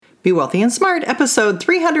Be Wealthy and Smart, episode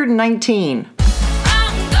 319.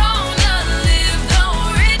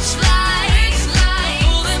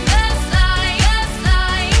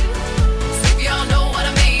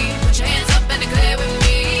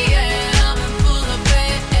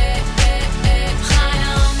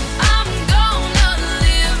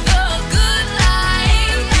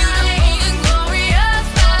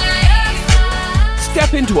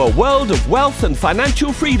 Step into a world of wealth and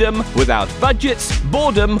financial freedom without budgets,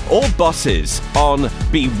 boredom, or bosses on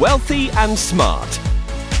Be Wealthy and Smart.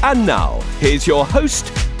 And now, here's your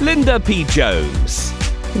host, Linda P. Jones.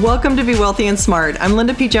 Welcome to Be Wealthy and Smart. I'm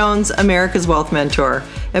Linda P. Jones, America's Wealth Mentor,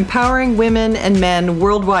 empowering women and men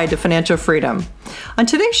worldwide to financial freedom. On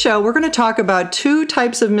today's show, we're going to talk about two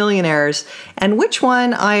types of millionaires and which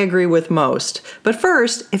one I agree with most. But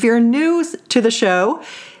first, if you're new to the show,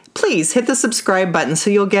 please hit the subscribe button so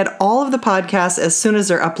you'll get all of the podcasts as soon as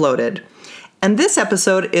they're uploaded. And this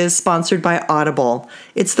episode is sponsored by Audible.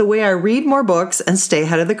 It's the way I read more books and stay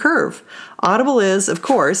ahead of the curve. Audible is, of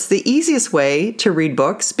course, the easiest way to read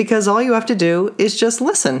books because all you have to do is just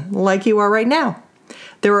listen, like you are right now.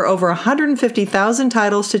 There are over 150,000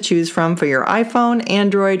 titles to choose from for your iPhone,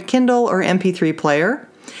 Android, Kindle, or MP3 player.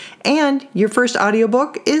 And your first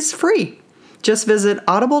audiobook is free. Just visit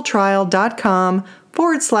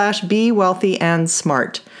audibletrial.com/Be Wealthy and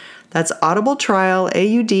Smart. That's audibletrial,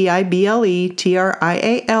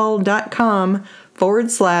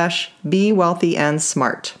 audibletrial.com/Be Wealthy and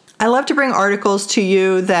Smart. I love to bring articles to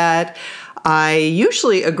you that I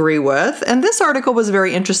usually agree with, and this article was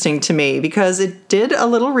very interesting to me because it did a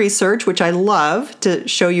little research, which I love to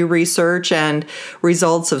show you research and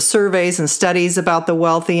results of surveys and studies about the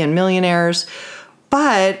wealthy and millionaires.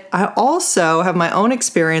 But I also have my own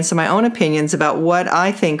experience and my own opinions about what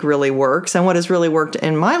I think really works and what has really worked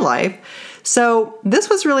in my life. So this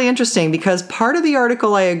was really interesting because part of the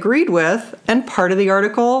article I agreed with and part of the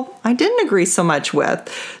article I didn't agree so much with.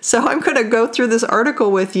 So I'm going to go through this article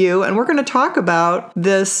with you and we're going to talk about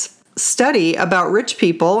this study about rich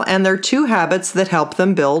people and their two habits that help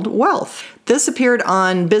them build wealth. This appeared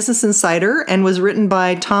on Business Insider and was written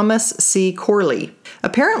by Thomas C. Corley.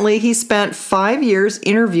 Apparently, he spent 5 years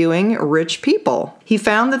interviewing rich people. He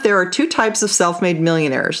found that there are two types of self-made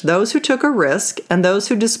millionaires, those who took a risk and those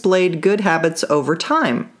who displayed good habits over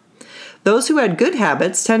time. Those who had good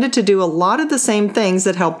habits tended to do a lot of the same things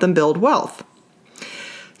that helped them build wealth.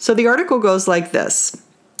 So the article goes like this.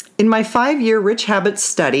 In my 5-year rich habits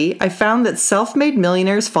study, I found that self-made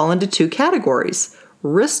millionaires fall into two categories,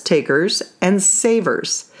 risk takers and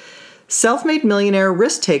savers. Self-made millionaire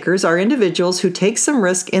risk takers are individuals who take some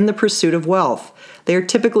risk in the pursuit of wealth. They are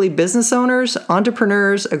typically business owners,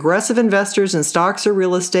 entrepreneurs, aggressive investors in stocks or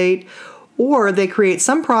real estate, or they create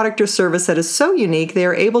some product or service that is so unique they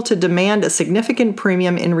are able to demand a significant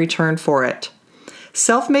premium in return for it.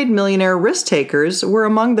 Self-made millionaire risk takers were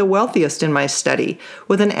among the wealthiest in my study,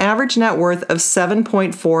 with an average net worth of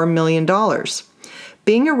 $7.4 million.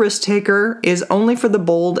 Being a risk taker is only for the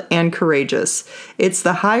bold and courageous. It's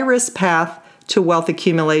the high-risk path to wealth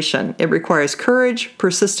accumulation. It requires courage,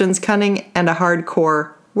 persistence, cunning, and a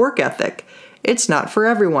hardcore work ethic. It's not for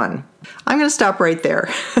everyone. I'm going to stop right there.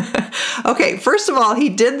 Okay, first of all, he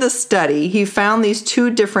did the study. He found these two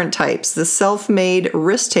different types, the self-made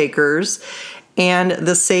risk takers and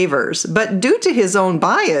the savers. But due to his own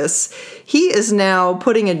bias, he is now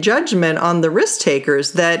putting a judgment on the risk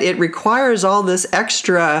takers that it requires all this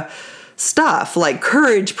extra stuff like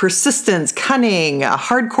courage, persistence, cunning, a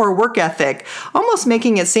hardcore work ethic, almost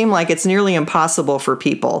making it seem like it's nearly impossible for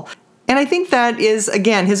people. And I think that is,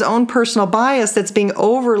 again, his own personal bias that's being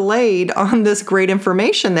overlaid on this great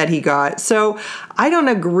information that he got. So I don't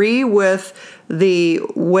agree with the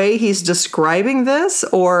way he's describing this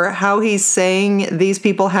or how he's saying these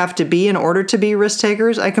people have to be in order to be risk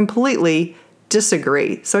takers. I completely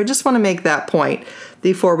disagree. So I just want to make that point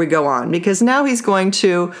before we go on, because now he's going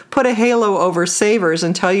to put a halo over savers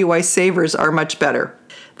and tell you why savers are much better.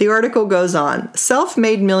 The article goes on.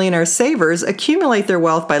 Self-made millionaire savers accumulate their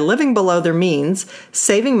wealth by living below their means,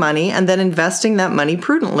 saving money, and then investing that money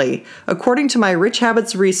prudently. According to my Rich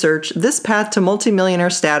Habits research, this path to multimillionaire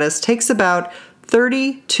status takes about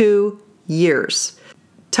 32 years.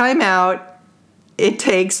 Time out. It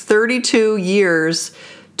takes 32 years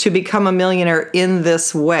to become a millionaire in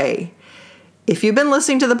this way. If you've been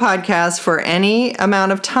listening to the podcast for any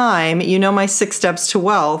amount of time, you know my 6 steps to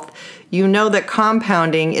wealth. You know that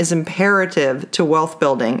compounding is imperative to wealth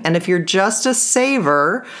building. And if you're just a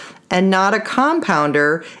saver and not a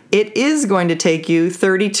compounder, it is going to take you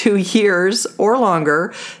 32 years or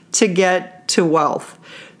longer to get to wealth.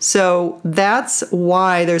 So that's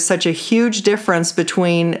why there's such a huge difference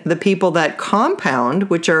between the people that compound,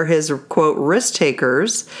 which are his, quote, risk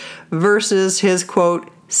takers, versus his, quote,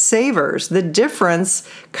 savers. The difference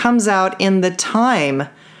comes out in the time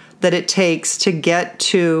that it takes to get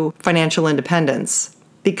to financial independence,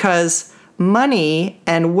 because money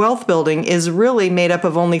and wealth building is really made up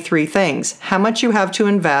of only three things: how much you have to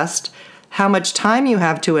invest, how much time you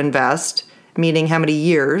have to invest, meaning how many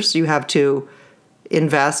years you have to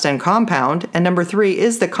invest and compound, and number three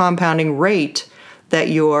is the compounding rate that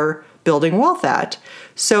you're building wealth at.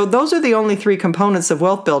 So those are the only three components of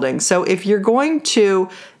wealth building. So if you're going to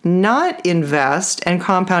not invest and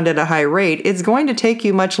compound at a high rate, it's going to take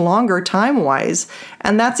you much longer time-wise,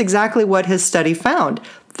 and that's exactly what his study found,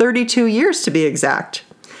 32 years to be exact.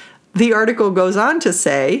 The article goes on to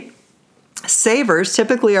say, savers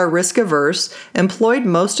typically are risk-averse, employed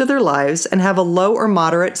most of their lives, and have a low or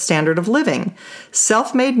moderate standard of living.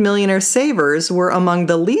 Self-made millionaire savers were among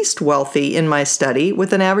the least wealthy in my study,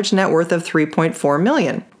 with an average net worth of $3.4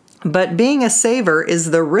 million. But being a saver is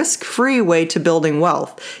the risk-free way to building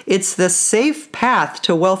wealth. It's the safe path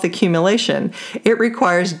to wealth accumulation. It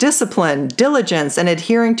requires discipline, diligence, and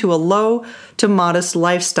adhering to a low to modest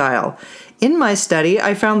lifestyle. In my study,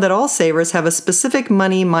 I found that all savers have a specific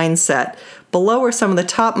money mindset. Below are some of the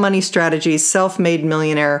top money strategies self-made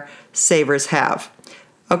millionaire savers have.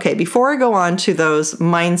 Okay, before I go on to those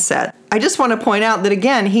mindsets, I just want to point out that,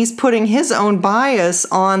 again, he's putting his own bias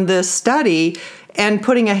on this study and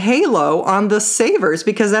putting a halo on the savers,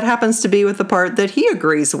 because that happens to be with the part that he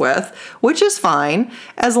agrees with, which is fine,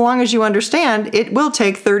 as long as you understand it will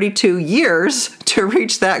take 32 years to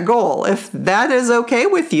reach that goal. If that is okay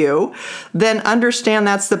with you, then understand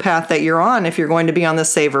that's the path that you're on if you're going to be on the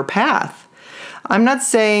saver path. I'm not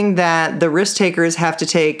saying that the risk takers have to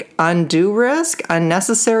take undue risk,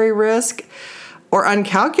 unnecessary risk, or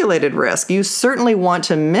uncalculated risk. You certainly want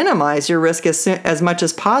to minimize your risk as much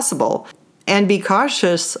as possible, and be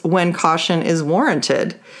cautious when caution is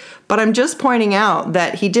warranted. But I'm just pointing out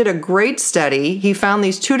that he did a great study. He found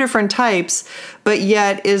these two different types, but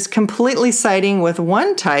yet is completely siding with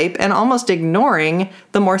one type and almost ignoring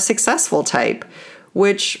the more successful type,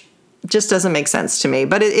 which just doesn't make sense to me.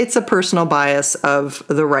 But it's a personal bias of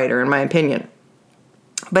the writer, in my opinion.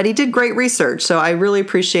 But he did great research, so I really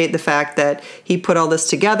appreciate the fact that he put all this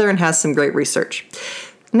together and has some great research.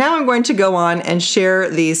 Now I'm going to go on and share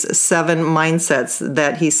these 7 mindsets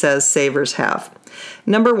that he says savers have.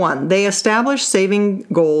 Number 1, they establish saving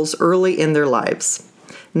goals early in their lives.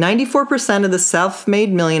 94% of the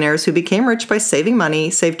self-made millionaires who became rich by saving money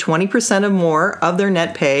saved 20% or more of their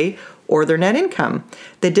net pay or their net income.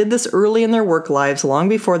 They did this early in their work lives, long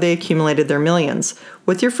before they accumulated their millions.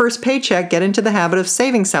 With your first paycheck, get into the habit of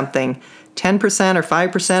saving something, 10% or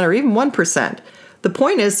 5% or even 1%. The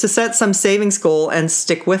point is to set some savings goal and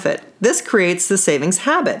stick with it. This creates the savings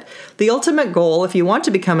habit. The ultimate goal, if you want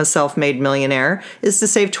to become a self-made millionaire, is to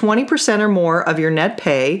save 20% or more of your net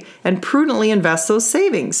pay and prudently invest those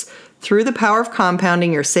savings. Through the power of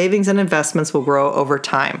compounding, your savings and investments will grow over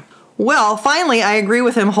time. Well, finally, I agree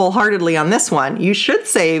with him wholeheartedly on this one. You should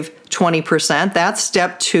save 20%. That's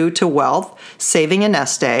step 2 to wealth, saving a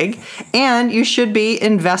nest egg. And you should be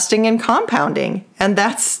investing in compounding. And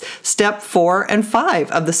that's step 4 and 5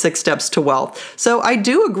 of the 6 steps to wealth. So I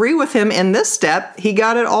do agree with him in this step. He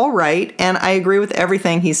got it all right. And I agree with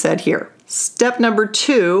everything he said here. Step number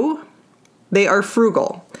 2, they are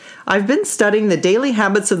frugal. I've been studying the daily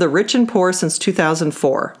habits of the rich and poor since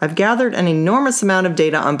 2004. I've gathered an enormous amount of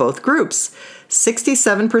data on both groups.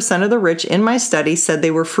 67% of the rich in my study said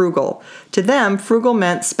they were frugal. To them, frugal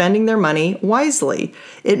meant spending their money wisely.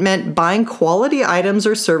 It meant buying quality items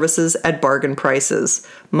or services at bargain prices.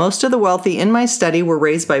 Most of the wealthy in my study were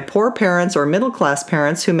raised by poor parents or middle-class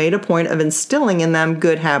parents who made a point of instilling in them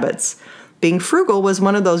good habits. Being frugal was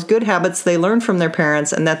one of those good habits they learned from their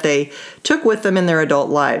parents and that they took with them in their adult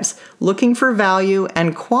lives. Looking for value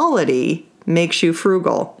and quality makes you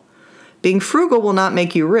frugal. Being frugal will not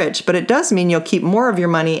make you rich, but it does mean you'll keep more of your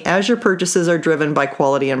money as your purchases are driven by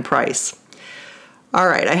quality and price. All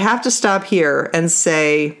right, I have to stop here and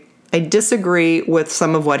say I disagree with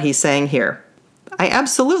some of what he's saying here. I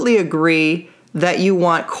absolutely agree that you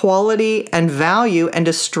want quality and value and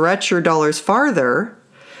to stretch your dollars farther,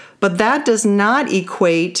 but that does not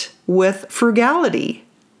equate with frugality.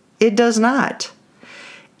 It does not.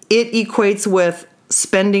 It equates with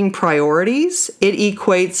spending priorities. It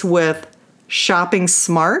equates with shopping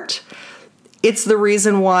smart. It's the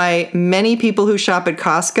reason why many people who shop at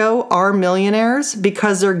Costco are millionaires,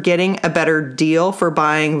 because they're getting a better deal for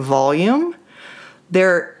buying volume.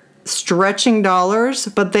 They're stretching dollars,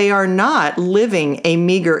 but they are not living a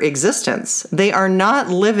meager existence. They are not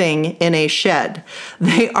living in a shed.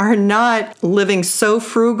 They are not living so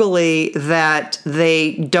frugally that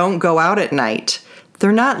they don't go out at night.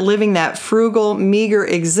 They're not living that frugal, meager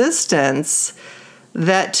existence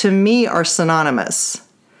that to me are synonymous.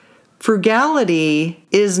 Frugality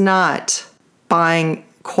is not buying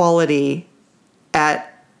quality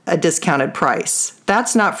at a discounted price.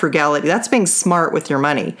 That's not frugality. That's being smart with your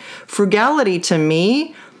money. Frugality to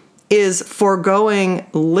me is foregoing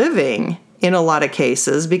living in a lot of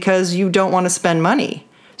cases because you don't want to spend money.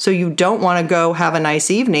 So you don't want to go have a nice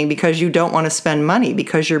evening because you don't want to spend money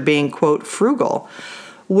because you're being, quote, frugal.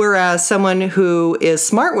 Whereas someone who is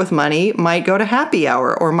smart with money might go to happy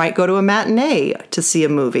hour or might go to a matinee to see a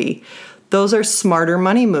movie. Those are smarter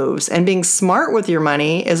money moves. And being smart with your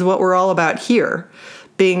money is what we're all about here.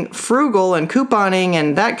 Being frugal and couponing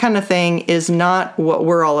and that kind of thing is not what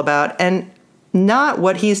we're all about and not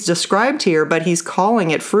what he's described here, but he's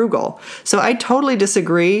calling it frugal. So I totally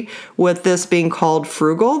disagree with this being called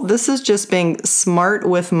frugal. This is just being smart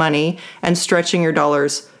with money and stretching your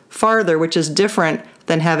dollars farther, which is different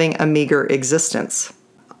than having a meager existence.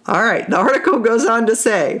 All right, the article goes on to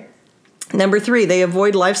say, number 3, they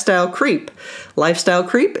avoid lifestyle creep. Lifestyle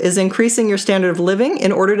creep is increasing your standard of living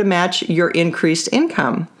in order to match your increased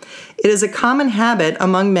income. It is a common habit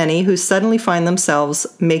among many who suddenly find themselves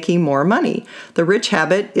making more money. The rich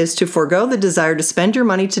habit is to forego the desire to spend your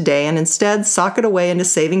money today and instead sock it away into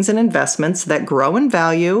savings and investments that grow in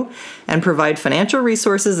value and provide financial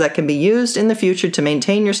resources that can be used in the future to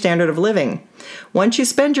maintain your standard of living. Once you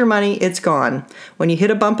spend your money, it's gone. When you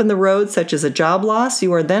hit a bump in the road, such as a job loss,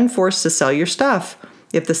 you are then forced to sell your stuff.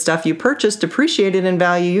 If the stuff you purchased depreciated in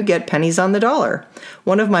value, you get pennies on the dollar.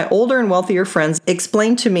 One of my older and wealthier friends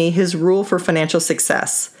explained to me his rule for financial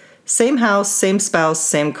success. Same house, same spouse,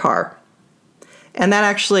 same car. And that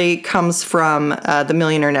actually comes from the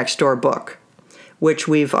Millionaire Next Door book, which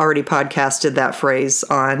we've already podcasted that phrase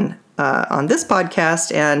on this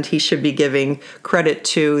podcast, and he should be giving credit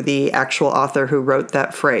to the actual author who wrote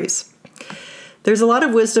that phrase. There's a lot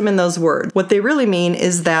of wisdom in those words. What they really mean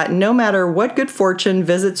is that no matter what good fortune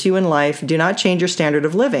visits you in life, do not change your standard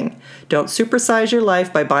of living. Don't supersize your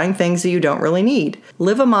life by buying things that you don't really need.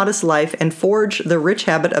 Live a modest life and forge the rich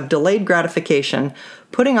habit of delayed gratification,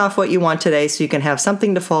 putting off what you want today so you can have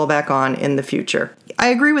something to fall back on in the future. I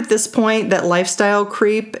agree with this point that lifestyle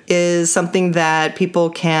creep is something that people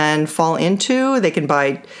can fall into. They can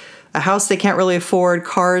buy a house they can't really afford,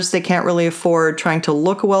 cars they can't really afford, trying to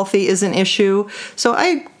look wealthy is an issue. So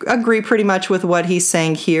I agree pretty much with what he's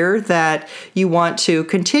saying here, that you want to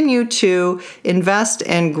continue to invest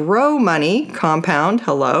and grow money, compound,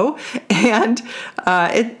 and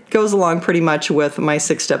it goes along pretty much with my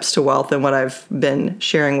 6 steps to wealth and what I've been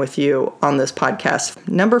sharing with you on this podcast.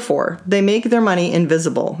 Number 4, they make their money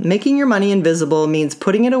invisible. Making your money invisible means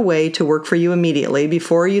putting it away to work for you immediately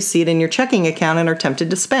before you see it in your checking account and are tempted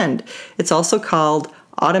to spend. It's also called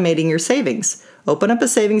automating your savings. Open up a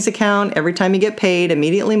savings account. Every time you get paid,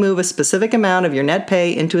 immediately move a specific amount of your net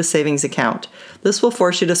pay into a savings account. This will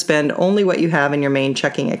force you to spend only what you have in your main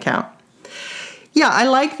checking account. Yeah, I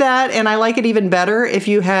like that, and I like it even better if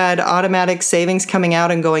you had automatic savings coming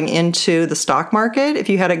out and going into the stock market, if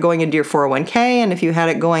you had it going into your 401k, and if you had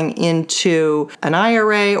it going into an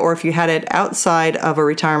IRA, or if you had it outside of a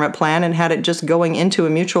retirement plan and had it just going into a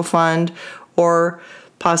mutual fund or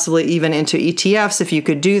possibly even into ETFs if you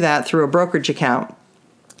could do that through a brokerage account.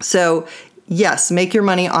 So yes, make your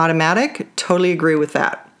money automatic. Totally agree with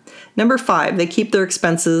that. Number 5, they keep their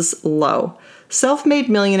expenses low. Self-made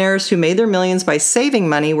millionaires who made their millions by saving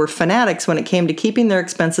money were fanatics when it came to keeping their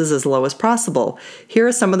expenses as low as possible. Here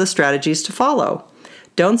are some of the strategies to follow.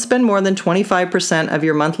 Don't spend more than 25% of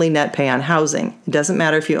your monthly net pay on housing. It doesn't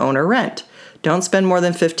matter if you own or rent. Don't spend more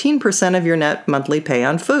than 15% of your net monthly pay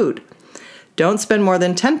on food. Don't spend more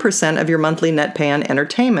than 10% of your monthly net pay on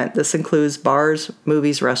entertainment. This includes bars,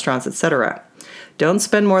 movies, restaurants, etc. Don't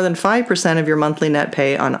spend more than 5% of your monthly net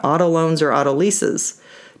pay on auto loans or auto leases.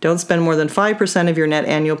 Don't spend more than 5% of your net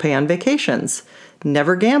annual pay on vacations.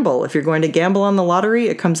 Never gamble. If you're going to gamble on the lottery,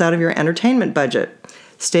 it comes out of your entertainment budget.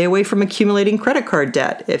 Stay away from accumulating credit card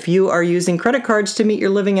debt. If you are using credit cards to meet your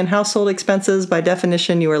living and household expenses, by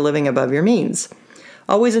definition, you are living above your means.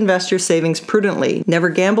 Always invest your savings prudently. Never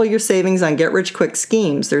gamble your savings on get-rich-quick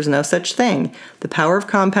schemes. There's no such thing. The power of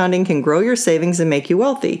compounding can grow your savings and make you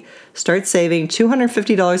wealthy. Start saving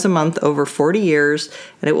 $250 a month over 40 years,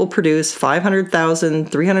 and it will produce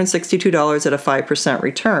 $500,362 at a 5%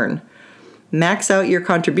 return. Max out your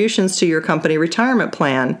contributions to your company retirement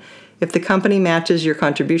plan. If the company matches your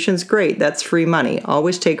contributions, great, that's free money.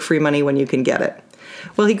 Always take free money when you can get it.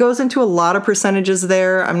 Well, he goes into a lot of percentages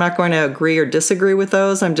there. I'm not going to agree or disagree with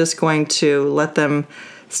those. I'm just going to let them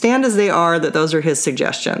stand as they are, that those are his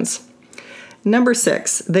suggestions. Number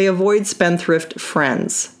 6, they avoid spendthrift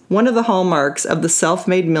friends. One of the hallmarks of the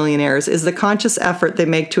self-made millionaires is the conscious effort they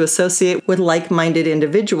make to associate with like-minded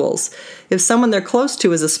individuals. If someone they're close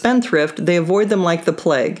to is a spendthrift, they avoid them like the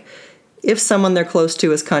plague. If someone they're close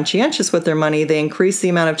to is conscientious with their money, they increase the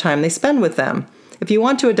amount of time they spend with them. If you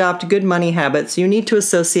want to adopt good money habits, you need to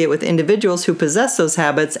associate with individuals who possess those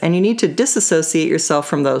habits, and you need to disassociate yourself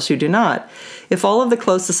from those who do not. If all of the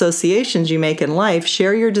close associations you make in life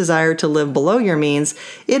share your desire to live below your means,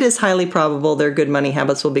 it is highly probable their good money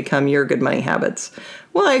habits will become your good money habits.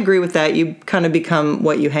 Well, I agree with that. You kind of become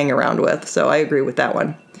what you hang around with, so I agree with that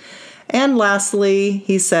one. And lastly,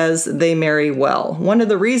 he says they marry well. One of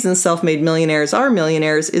the reasons self-made millionaires are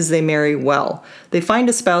millionaires is they marry well. They find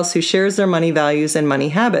a spouse who shares their money values and money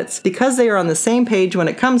habits. Because they are on the same page when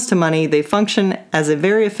it comes to money, they function as a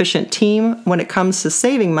very efficient team when it comes to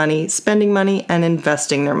saving money, spending money, and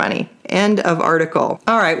investing their money. End of article.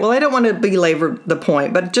 All right, well, I don't want to belabor the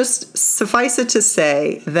point, but just suffice it to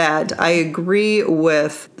say that I agree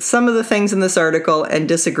with some of the things in this article and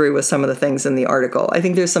disagree with some of the things in the article. I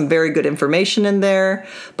think there's some very good information in there,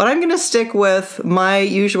 but I'm going to stick with my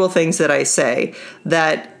usual things that I say,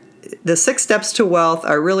 that the 6 steps to wealth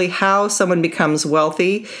are really how someone becomes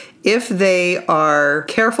wealthy. If they are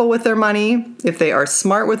careful with their money, if they are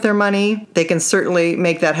smart with their money, they can certainly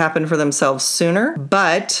make that happen for themselves sooner.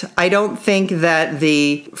 But I don't think that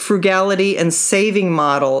the frugality and saving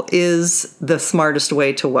model is the smartest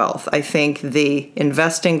way to wealth. I think the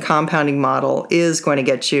investing compounding model is going to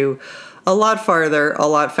get you a lot farther, a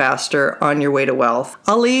lot faster on your way to wealth.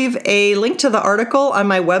 I'll leave a link to the article on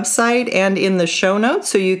my website and in the show notes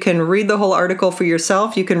so you can read the whole article for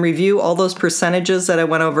yourself. You can review all those percentages that I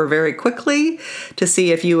went over very quickly to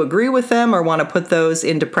see if you agree with them or want to put those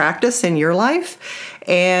into practice in your life.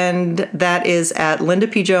 And that is at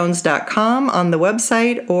lindapjones.com on the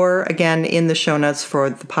website, or again in the show notes for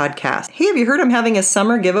the podcast. Hey, have you heard I'm having a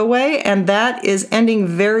summer giveaway? And that is ending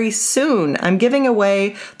very soon. I'm giving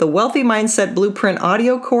away the Wealthy Mindset Blueprint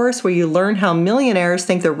audio course where you learn how millionaires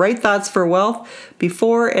think the right thoughts for wealth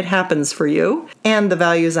before it happens for you. And the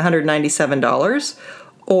value is $197.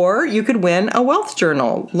 Or you could win a wealth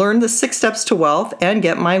journal, learn the 6 steps to wealth, and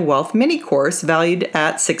get my wealth mini course valued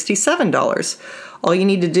at $67. All you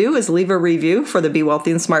need to do is leave a review for the Be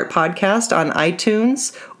Wealthy and Smart podcast on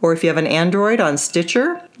iTunes, or if you have an Android, on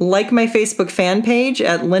Stitcher. Like my Facebook fan page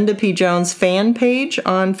at Linda P. Jones fan page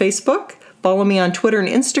on Facebook. Follow me on Twitter and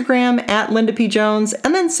Instagram at Linda P. Jones,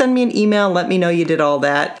 and then send me an email. Let me know you did all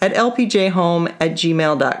that at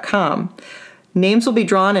lpjhome@gmail.com. Names will be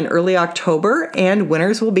drawn in early October, and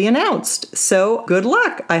winners will be announced. So good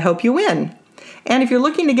luck. I hope you win. And if you're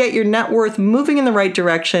looking to get your net worth moving in the right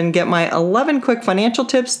direction, get my 11 quick financial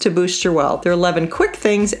tips to boost your wealth. There are 11 quick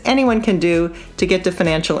things anyone can do to get to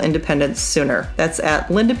financial independence sooner. That's at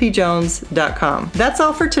lindapjones.com. That's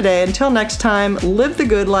all for today. Until next time, live the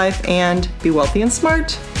good life and be wealthy and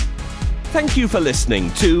smart. Thank you for listening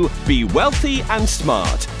to Be Wealthy and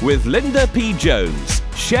Smart with Linda P. Jones.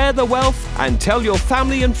 Share the wealth and tell your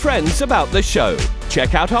family and friends about the show.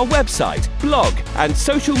 Check out our website, blog, and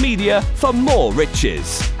social media for more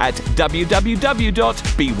riches at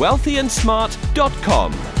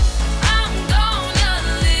www.bewealthyandsmart.com.